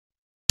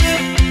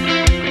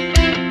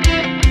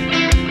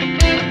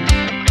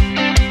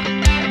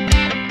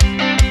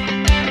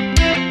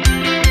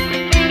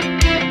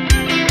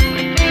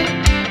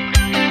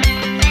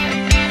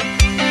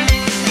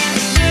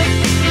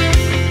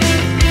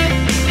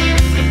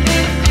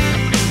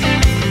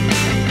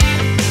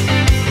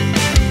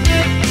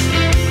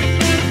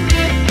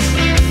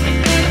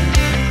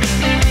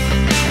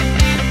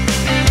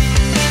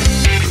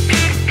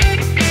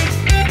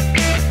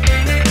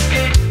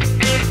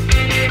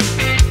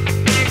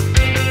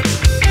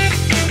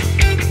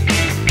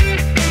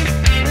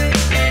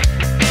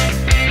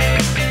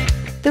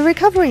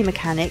recovery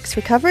mechanics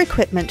recover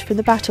equipment from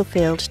the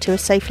battlefield to a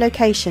safe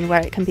location where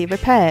it can be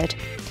repaired.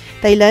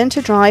 They learn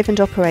to drive and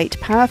operate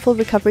powerful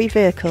recovery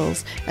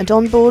vehicles and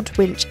onboard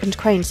winch and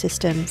crane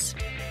systems.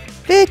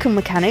 Vehicle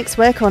mechanics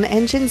work on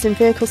engines and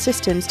vehicle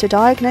systems to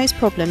diagnose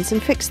problems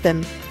and fix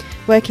them,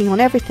 working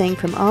on everything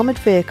from armoured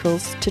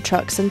vehicles to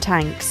trucks and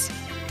tanks.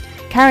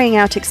 Carrying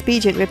out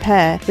expedient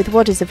repair with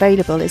what is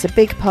available is a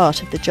big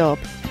part of the job.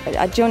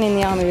 Joining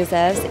the Army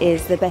Reserves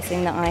is the best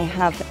thing that I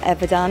have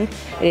ever done.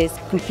 It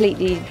has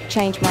completely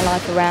changed my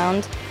life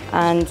around,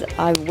 and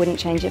I wouldn't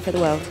change it for the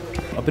world.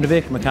 I've been a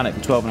vehicle mechanic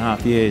for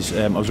 12.5 years.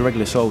 I was a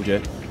regular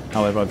soldier,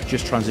 however I've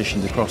just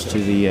transitioned across to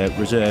the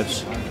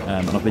reserves,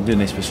 and I've been doing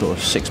this for sort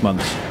of 6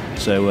 months,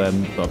 so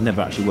but I've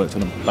never actually worked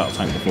on a battle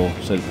tank before,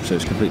 so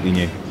it's completely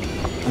new.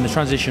 And the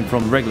transition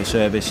from regular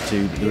service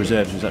to the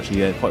reserves was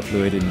actually quite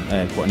fluid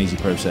and quite an easy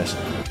process.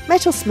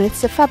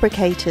 Metalsmiths are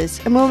fabricators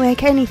and will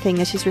make anything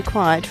that is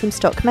required from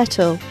stock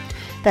metal.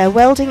 They are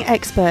welding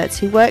experts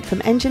who work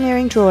from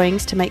engineering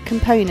drawings to make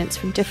components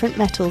from different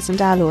metals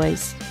and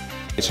alloys.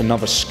 It's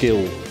another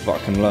skill that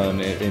I can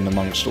learn in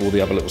amongst all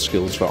the other little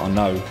skills that I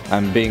know,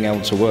 and being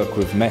able to work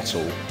with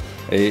metal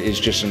is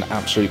just an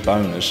absolute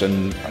bonus,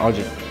 and I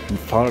just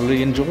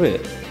thoroughly enjoy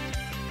it.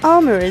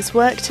 Armourers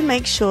work to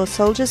make sure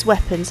soldiers'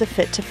 weapons are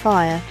fit to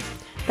fire.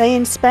 They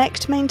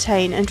inspect,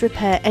 maintain and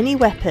repair any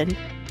weapon.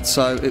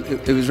 So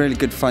it was really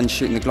good fun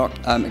shooting the Glock.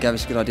 It gave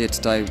us a good idea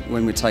today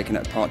when we're taking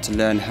it apart to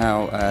learn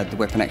how the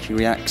weapon actually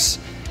reacts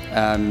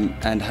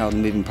and how the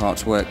moving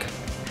parts work.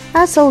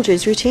 Our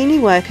soldiers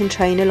routinely work and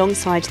train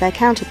alongside their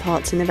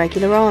counterparts in the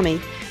regular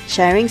army,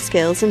 sharing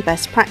skills and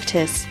best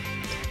practice.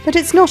 But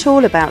it's not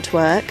all about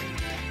work.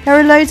 There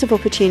are loads of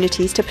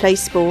opportunities to play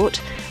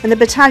sport, and the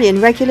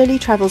battalion regularly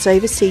travels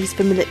overseas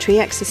for military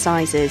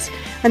exercises,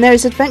 and there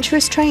is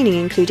adventurous training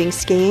including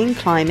skiing,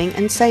 climbing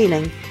and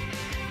sailing.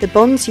 The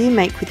bonds you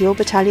make with your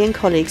battalion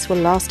colleagues will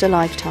last a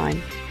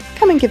lifetime.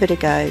 Come and give it a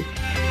go.